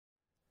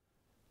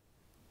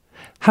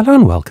Hello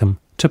and welcome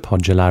to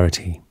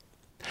Podularity.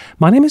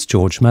 My name is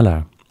George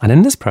Miller, and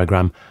in this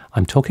programme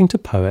I'm talking to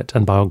poet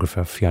and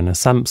biographer Fiona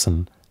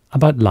Sampson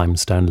about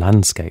limestone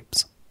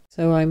landscapes.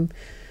 So I'm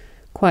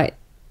quite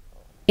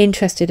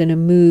interested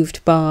and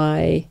moved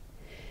by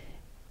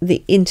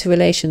the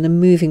interrelation, the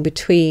moving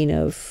between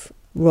of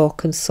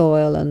rock and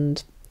soil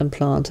and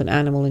plant and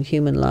animal and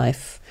human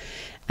life.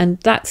 And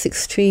that's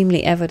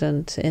extremely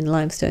evident in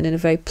limestone in a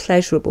very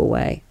pleasurable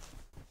way.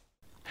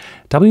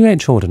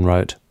 W.H. Auden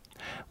wrote,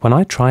 "When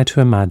I try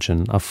to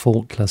imagine a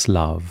faultless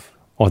love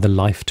or the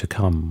life to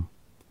come,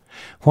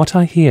 what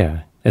I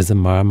hear is the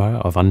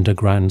murmur of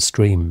underground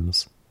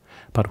streams,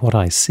 but what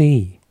I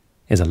see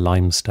is a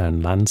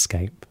limestone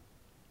landscape."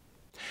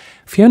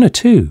 Fiona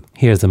too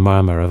hears the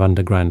murmur of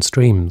underground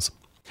streams.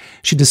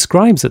 She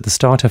describes at the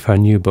start of her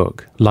new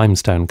book,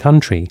 Limestone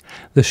Country,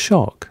 the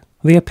shock,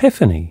 the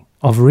epiphany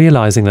of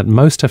realising that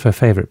most of her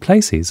favourite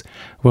places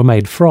were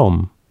made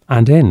from,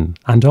 and in,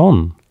 and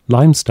on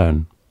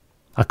limestone.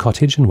 A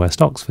cottage in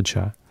West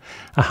Oxfordshire,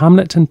 a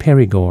hamlet in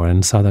Périgord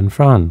in southern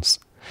France,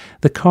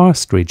 the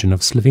karst region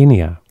of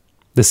Slovenia,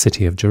 the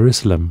city of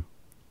Jerusalem.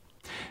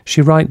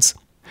 She writes,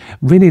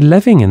 "Really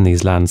living in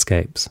these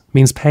landscapes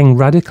means paying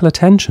radical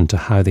attention to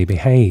how they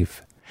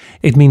behave.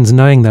 It means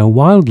knowing their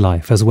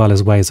wildlife as well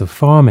as ways of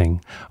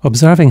farming,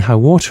 observing how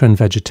water and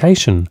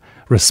vegetation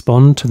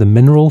respond to the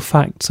mineral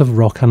facts of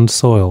rock and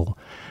soil,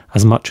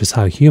 as much as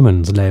how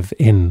humans live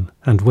in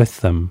and with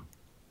them."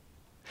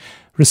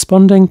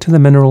 Responding to the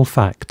mineral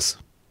facts.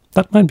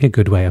 That might be a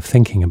good way of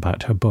thinking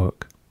about her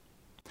book.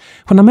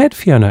 When I met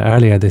Fiona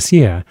earlier this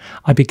year,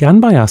 I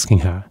began by asking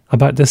her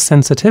about this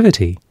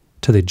sensitivity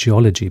to the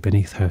geology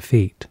beneath her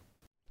feet.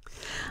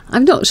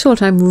 I'm not sure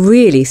I'm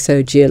really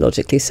so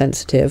geologically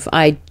sensitive.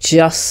 I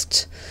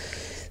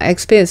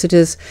experience it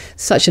as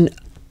such an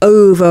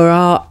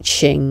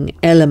overarching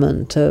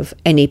element of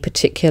any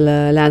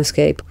particular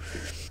landscape.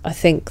 I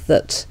think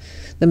that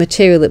the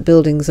material that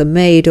buildings are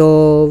made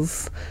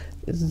of,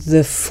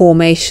 the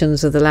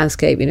formations of the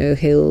landscape,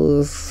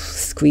 hills,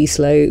 scree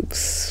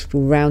slopes,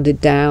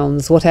 rounded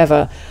downs,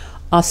 whatever,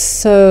 are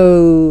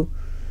so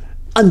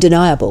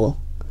undeniable,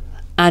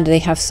 and they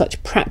have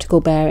such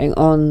practical bearing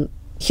on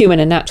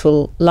human and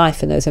natural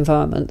life in those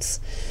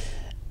environments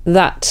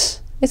that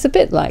it's a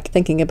bit like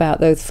thinking about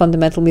those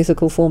fundamental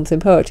musical forms in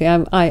poetry.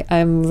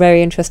 I'm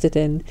very interested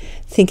in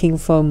thinking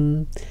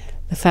from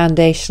the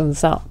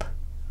foundations up.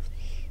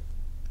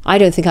 I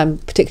don't think I'm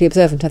particularly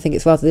observant. I think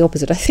it's rather the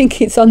opposite. I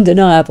think it's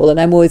undeniable, and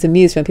I'm always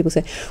amused when people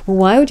say, "Well,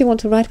 why would you want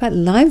to write about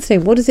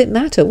limestone? What does it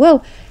matter?"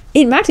 Well,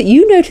 it matters.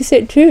 You notice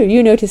it too.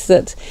 You notice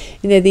that,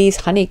 these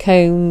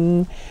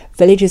honeycomb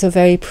villages are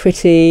very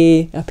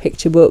pretty, a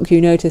picture book.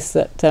 You notice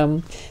that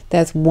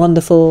there's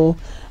wonderful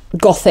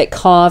Gothic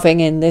carving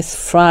in this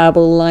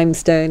friable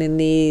limestone in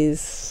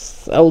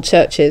these old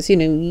churches.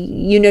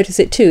 You notice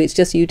it too. It's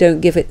just you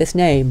don't give it this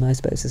name, I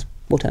suppose, is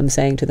what I'm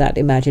saying to that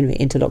imaginary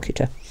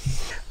interlocutor.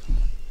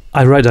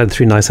 I wrote down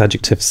 3 nice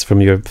adjectives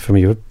from your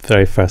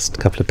very first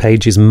couple of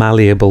pages: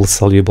 malleable,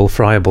 soluble,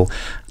 friable.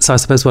 So I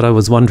suppose what I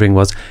was wondering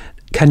was,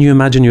 can you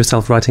imagine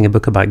yourself writing a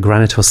book about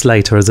granite or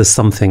slate, or is this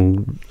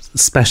something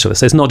special?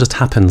 So it's not just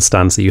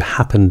happenstance that you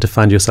happen to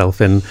find yourself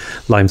in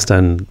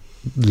limestone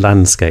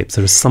landscapes.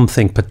 There is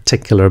something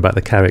particular about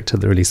the character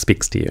that really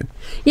speaks to you.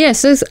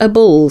 Yes, those are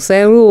balls.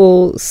 They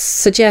all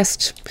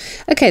suggest,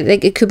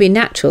 it could be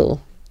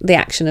natural, the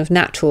action of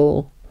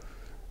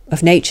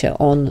nature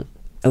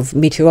of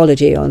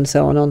meteorology and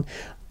so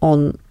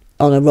on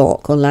a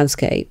rock, on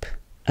landscape,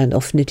 and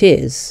often it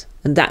is.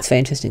 And that's very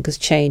interesting because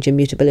change and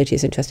mutability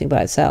is interesting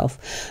by itself.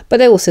 But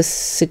they also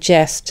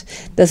suggest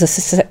there's a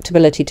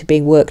susceptibility to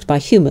being worked by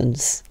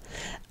humans.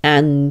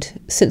 And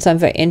since I'm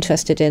very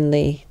interested in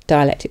the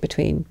dialectic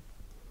between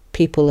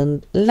people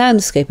and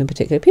landscape in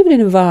particular, people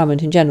in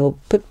environment in general,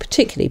 but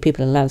particularly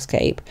people in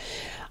landscape,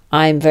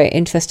 I'm very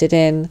interested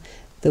in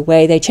the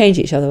way they change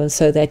each other and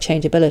so their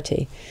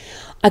changeability.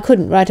 I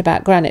couldn't write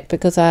about granite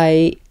because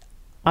I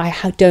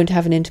don't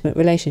have an intimate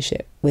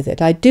relationship with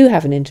it. I do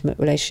have an intimate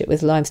relationship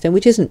with limestone,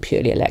 which isn't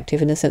purely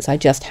elective in the sense I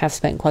just have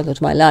spent quite a lot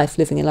of my life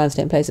living in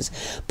limestone places.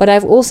 But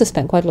I've also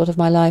spent quite a lot of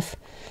my life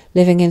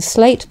living in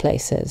slate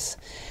places.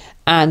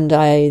 And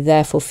I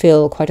therefore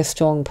feel quite a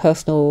strong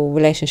personal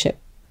relationship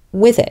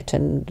with it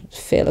and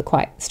feel a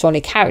quite strongly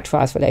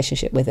characterised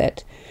relationship with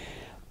it.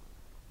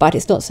 But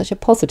it's not such a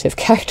positive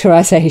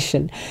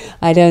characterisation.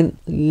 I don't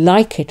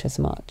like it as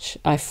much.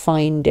 I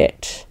find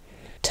it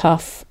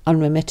tough,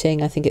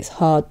 unremitting. I think it's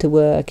hard to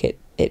work. It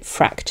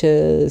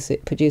fractures.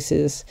 It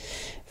produces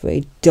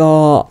very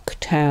dark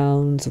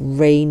towns.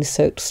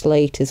 Rain-soaked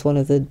slate is one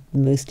of the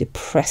most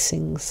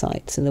depressing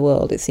sights in the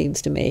world, it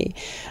seems to me.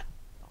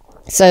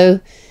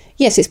 So,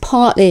 yes, it's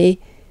partly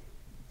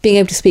being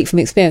able to speak from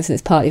experience, and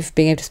it's partly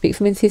being able to speak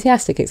from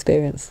enthusiastic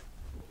experience.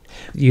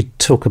 You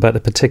talk about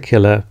the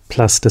particular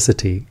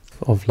plasticity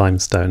of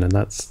limestone, and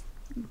that's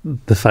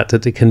the fact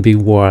that it can be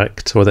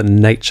worked, or that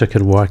nature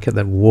can work it,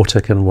 that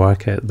water can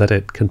work it, that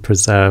it can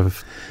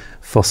preserve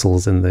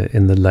fossils in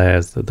the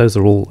layers. Those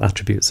are all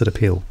attributes that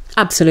appeal.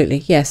 Absolutely,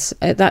 yes.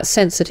 That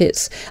sense that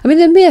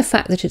the mere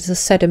fact that it's a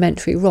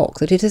sedimentary rock,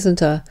 that it isn't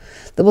there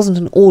wasn't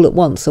an all at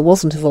once, there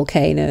wasn't a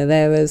volcano,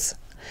 there was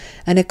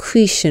an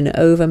accretion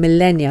over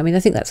millennia. I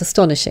think that's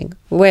astonishing.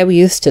 Where we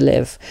used to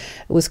live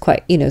was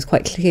quite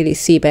clearly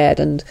seabed,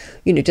 and,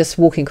 just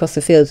walking across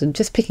the fields and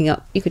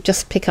you could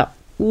just pick up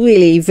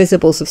really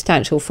visible,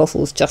 substantial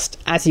fossils just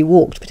as you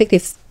walked,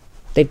 particularly if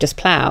they've just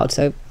ploughed,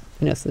 so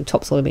the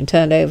topsoil had been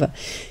turned over.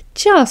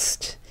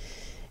 Just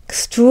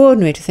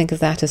extraordinary to think of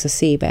that as a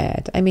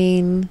seabed.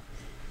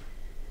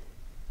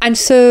 And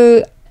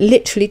so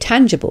literally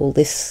tangible,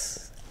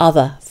 this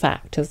other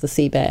fact of the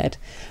seabed.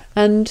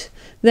 And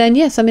then,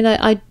 yes,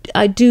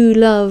 I do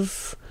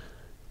love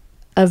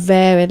a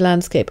varied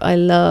landscape. I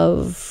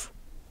love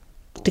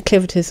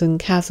declivities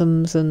and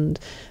chasms and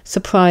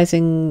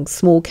surprising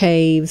small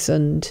caves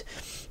and,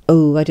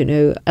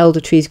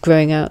 elder trees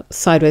growing out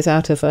sideways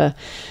out of a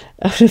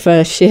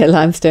sheer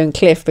limestone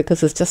cliff, because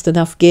there's just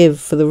enough give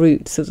for the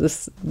roots of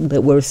this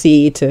that were a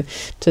seed to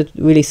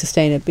really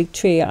sustain a big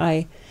tree.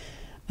 I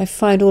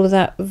find all of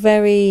that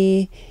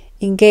very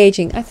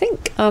engaging. I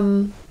think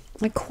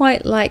I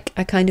quite like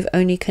a kind of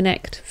only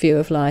connect view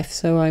of life,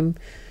 so I'm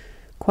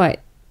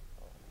quite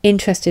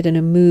interested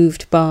and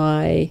moved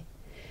by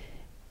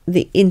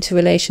the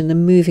interrelation, the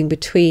moving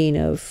between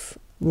of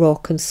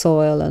rock and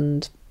soil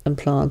and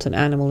plant and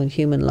animal and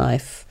human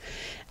life.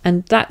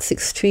 And that's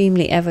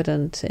extremely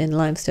evident in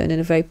limestone in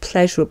a very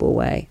pleasurable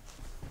way.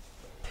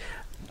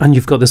 And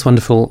you've got this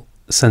wonderful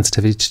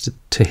sensitivity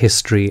to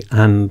history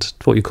and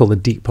what you call the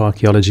deep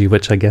archaeology,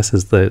 which I guess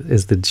is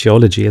the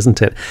geology,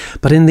 isn't it?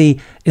 But in the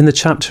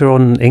chapter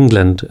on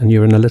England, and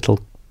you're in a little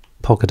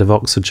pocket of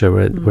Oxfordshire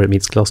where it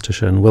meets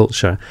Gloucestershire and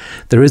Wiltshire,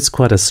 there is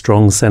quite a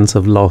strong sense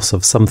of loss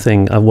of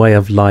something, a way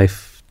of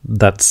life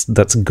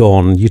that's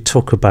gone. You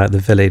talk about the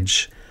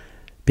village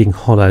being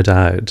hollowed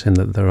out and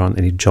that there aren't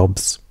any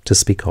jobs to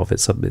speak of.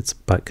 It's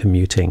about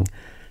commuting.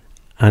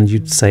 And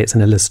you'd say it's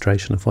an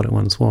illustration of what it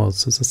once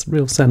was. There's this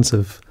real sense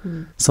of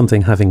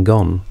something having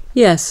gone.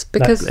 Yes,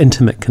 because that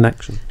intimate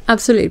connection.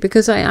 Absolutely,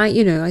 because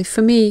I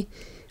for me,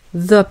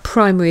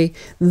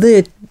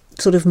 the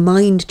sort of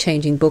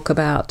mind-changing book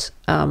about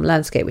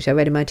landscape, which I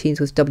read in my teens,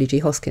 was W.G.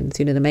 Hoskins,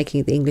 The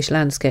Making of the English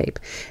Landscape.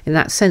 In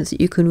that sense that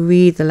you can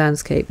read the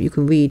landscape, you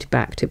can read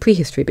back to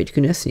prehistory, but you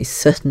can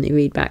certainly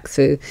read back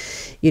through,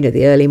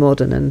 the early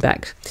modern and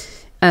back.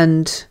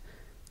 And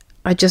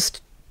I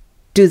just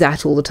do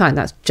that all the time.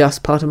 That's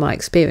just part of my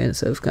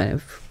experience of kind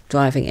of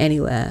driving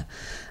anywhere.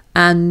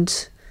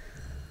 And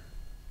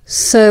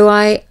so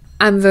I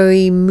am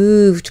very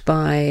moved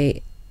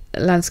by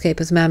landscape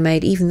as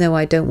man-made, even though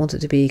I don't want it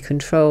to be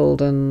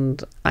controlled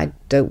and I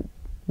don't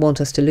want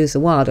us to lose the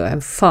wild.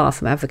 I'm far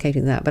from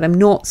advocating that, but I'm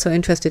not so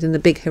interested in the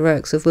big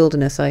heroics of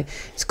wilderness.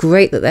 It's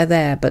great that they're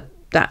there, but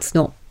that's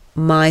not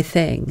my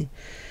thing.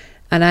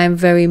 And I'm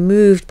very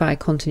moved by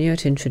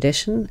continuity and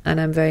tradition, and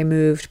I'm very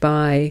moved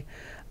by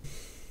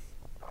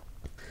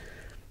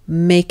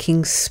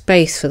making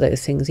space for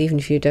those things, even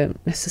if you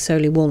don't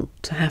necessarily want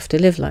to have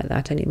to live like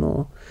that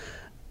anymore.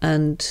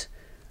 And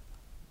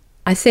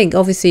I think,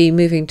 obviously,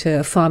 moving to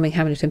a farming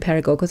hamlet in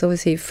Périgord, because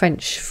obviously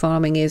French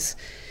farming is,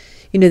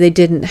 they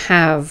didn't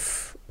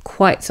have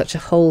quite such a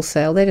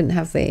wholesale, they didn't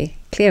have the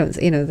clearance,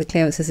 the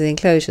clearances of the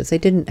enclosures.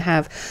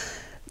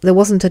 There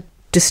wasn't a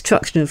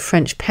destruction of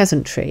French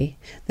peasantry.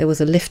 There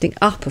was a lifting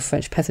up of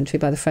French peasantry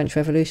by the French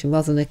Revolution,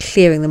 rather than a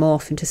clearing them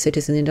off into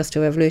cities in the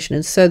Industrial Revolution.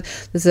 And so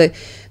there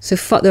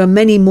are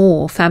many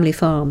more family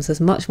farms. There's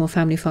much more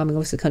family farming.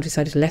 Obviously, the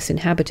countryside is less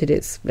inhabited,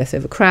 it's less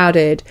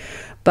overcrowded,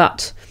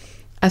 but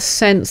an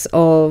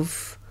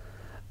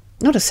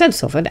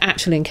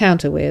actual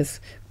encounter with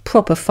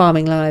proper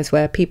farming lives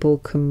where people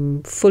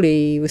can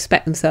fully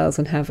respect themselves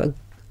and have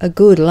a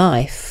good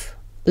life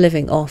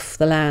living off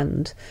the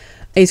land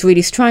is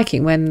really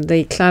striking, when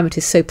the climate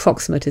is so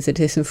proximate as it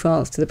is in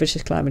France to the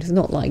British climate. It's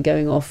not like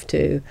going off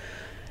to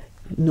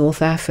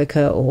North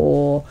Africa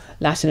or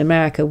Latin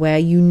America, where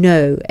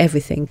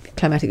everything,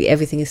 climatically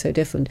everything is so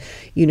different.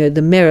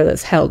 The mirror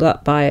that's held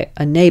up by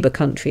a neighbour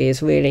country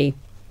is really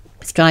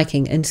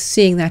striking, and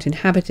seeing that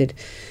inhabited,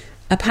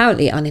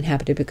 apparently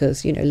uninhabited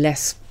because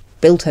less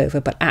built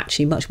over, but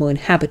actually much more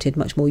inhabited,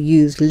 much more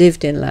used,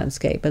 lived in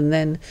landscape. And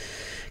then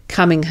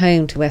coming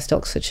home to West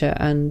Oxfordshire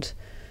and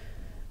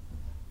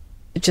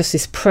just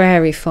this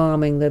prairie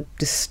farming, the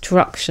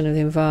destruction of the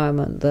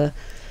environment,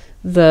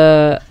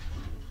 the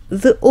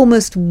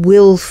almost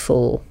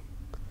willful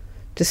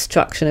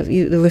destruction of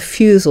the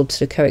refusal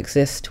to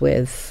coexist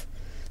with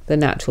the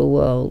natural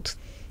world,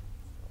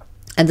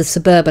 and the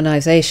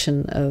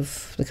suburbanization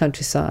of the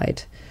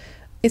countryside.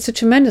 It's a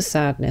tremendous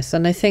sadness,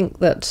 and I think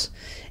that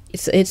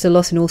it's a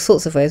loss in all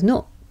sorts of ways,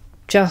 not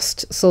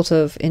just sort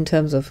of in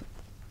terms of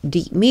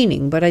deep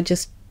meaning, but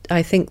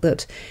I think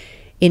that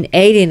in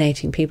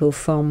alienating people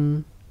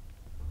from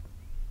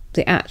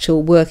the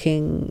actual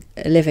working,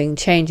 living,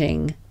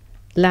 changing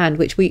land,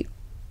 which we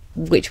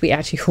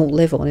actually all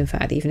live on, in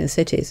fact, even in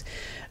cities,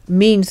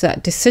 means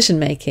that decision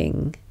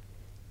making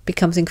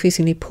becomes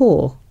increasingly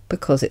poor,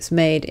 because it's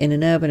made in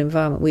an urban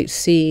environment which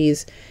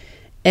sees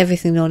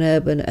everything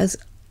non-urban as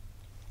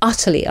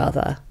utterly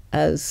other,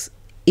 as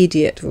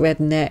idiot,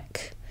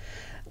 redneck,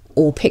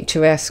 or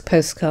picturesque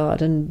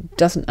postcard, and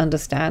doesn't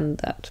understand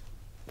that,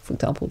 for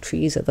example,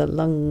 trees are the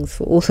lungs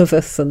for all of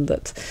us, and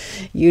that,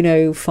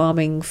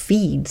 farming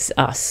feeds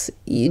us,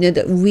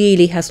 that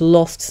really has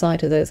lost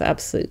sight of those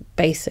absolute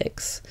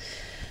basics.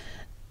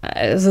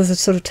 There's a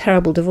sort of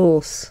terrible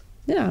divorce.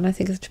 Yeah, and I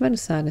think it's a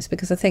tremendous sadness,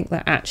 because I think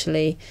that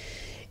actually,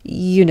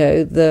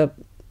 the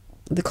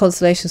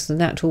constellations of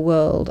the natural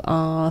world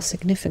are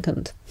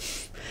significant.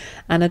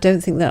 And I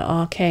don't think they're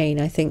arcane.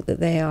 I think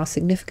that they are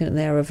significant and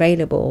they are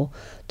available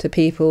to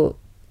people,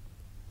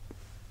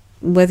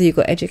 whether you've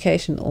got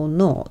education or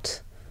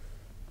not,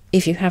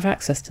 if you have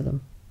access to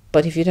them.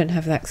 But if you don't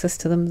have access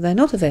to them, they're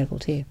not available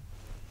to you.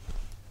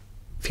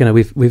 Fiona,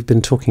 we've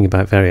been talking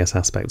about various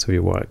aspects of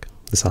your work.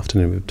 This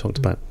afternoon we've talked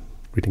about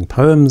reading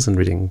poems and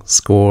reading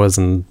scores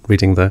and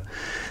reading the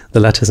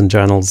letters and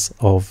journals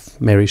of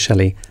Mary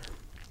Shelley.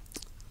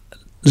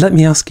 Let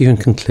me ask you in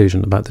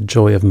conclusion about the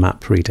joy of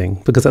map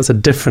reading, because that's a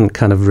different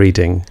kind of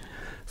reading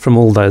from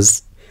all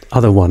those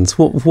other ones.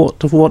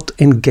 What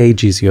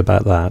engages you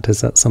about that? Is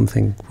that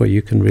something where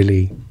you can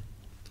really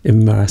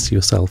immerse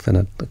yourself in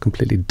a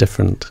completely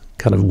different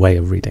kind of way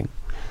of reading?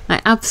 I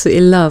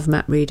absolutely love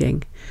map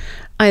reading.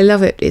 I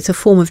love it. It's a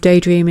form of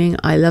daydreaming.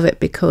 I love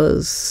it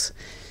because,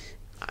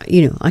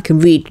 I can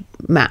read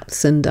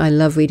maps and I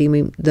love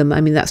reading them. I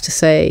mean, that's to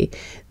say,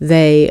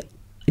 they,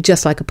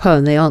 just like a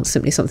poem, they aren't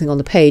simply something on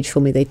the page for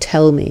me. They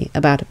tell me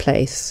about a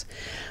place.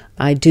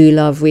 I do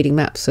love reading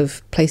maps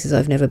of places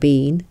I've never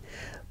been.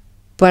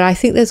 But I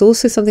think there's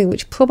also something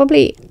which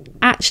probably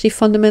actually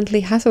fundamentally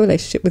has a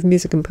relationship with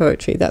music and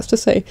poetry. That's to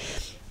say,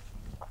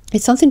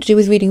 it's something to do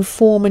with reading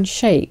form and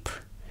shape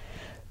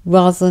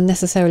rather than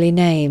necessarily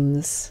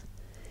names.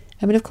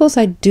 I mean, of course,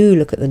 I do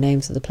look at the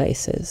names of the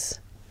places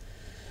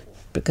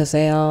because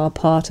they are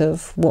part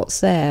of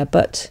what's there,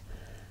 but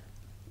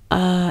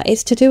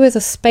it's to do with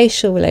a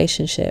spatial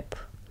relationship,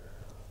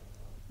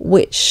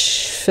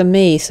 which for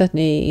me,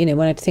 certainly,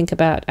 when I think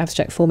about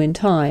abstract form in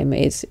time,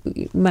 it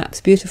maps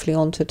beautifully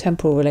onto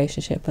temporal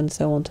relationship and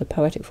so on to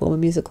poetic form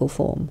and musical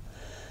form.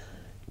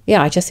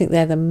 Yeah, I just think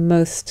they're the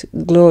most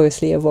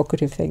gloriously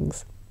evocative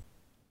things.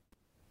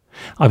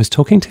 I was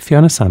talking to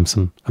Fiona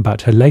Sampson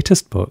about her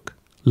latest book,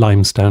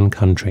 Limestone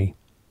Country.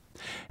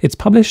 It's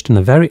published in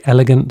a very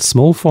elegant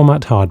small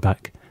format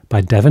hardback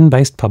by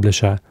Devon-based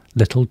publisher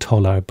Little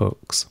Toller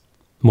Books.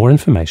 More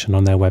information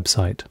on their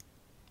website.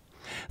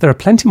 There are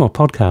plenty more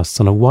podcasts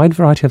on a wide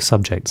variety of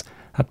subjects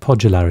at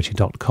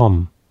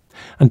podularity.com.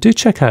 And do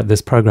check out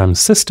this programme's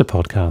sister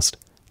podcast,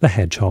 The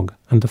Hedgehog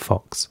and the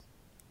Fox.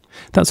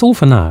 That's all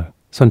for now,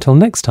 so until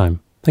next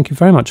time, thank you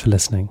very much for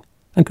listening,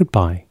 and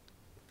goodbye.